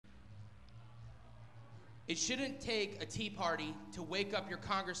It shouldn't take a Tea Party to wake up your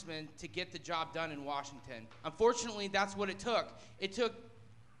congressman to get the job done in Washington. Unfortunately, that's what it took. It took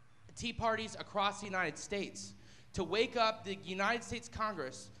Tea Parties across the United States to wake up the United States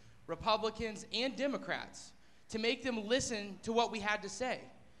Congress, Republicans and Democrats, to make them listen to what we had to say.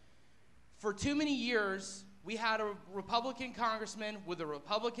 For too many years, we had a Republican congressman with a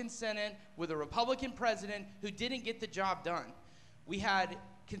Republican Senate, with a Republican president who didn't get the job done. We had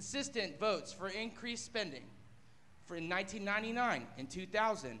consistent votes for increased spending in 1999, in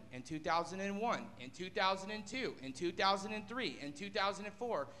 2000, in 2001, in 2002, in 2003, in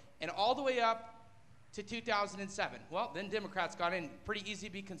 2004, and all the way up to 2007. Well, then Democrats got in. Pretty easy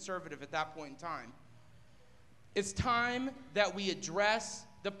to be conservative at that point in time. It's time that we address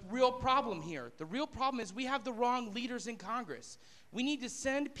the real problem here. The real problem is we have the wrong leaders in Congress. We need to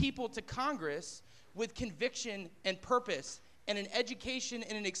send people to Congress with conviction and purpose and an education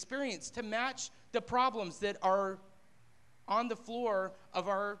and an experience to match the problems that are on the floor of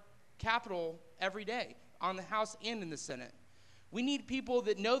our Capitol every day, on the House and in the Senate. We need people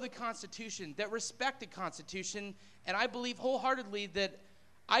that know the Constitution, that respect the Constitution, and I believe wholeheartedly that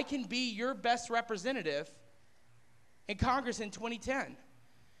I can be your best representative in Congress in 2010.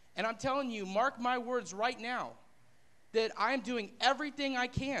 And I'm telling you, mark my words right now, that I'm doing everything I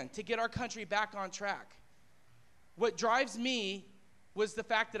can to get our country back on track. What drives me was the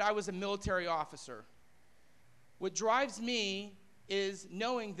fact that I was a military officer. What drives me is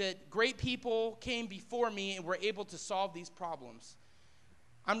knowing that great people came before me and were able to solve these problems.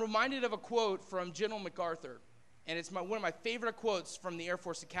 I'm reminded of a quote from General MacArthur, and it's one of my favorite quotes from the Air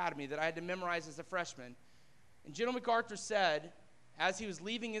Force Academy that I had to memorize as a freshman. And General MacArthur said, as he was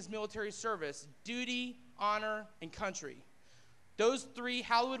leaving his military service, duty, honor, and country. Those three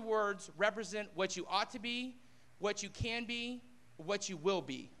hallowed words represent what you ought to be, what you can be, what you will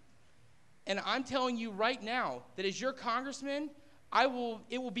be. And I'm telling you right now that as your congressman,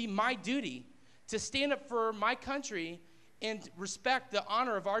 it will be my duty to stand up for my country and respect the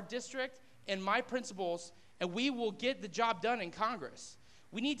honor of our district and my principles, and we will get the job done in Congress.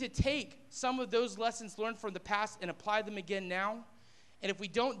 We need to take some of those lessons learned from the past and apply them again now. And if we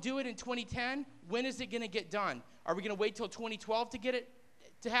don't do it in 2010, when is it going to get done? Are we going to wait till 2012 to get it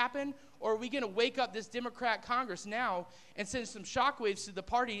to happen? Or are we going to wake up this Democrat Congress now and send some shockwaves to the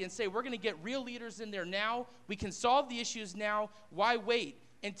party and say, we're going to get real leaders in there now. We can solve the issues now. Why wait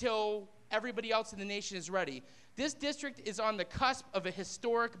until everybody else in the nation is ready? This district is on the cusp of a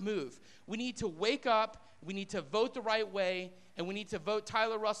historic move. We need to wake up, we need to vote the right way, and we need to vote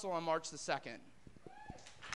Tyler Russell on March the 2nd.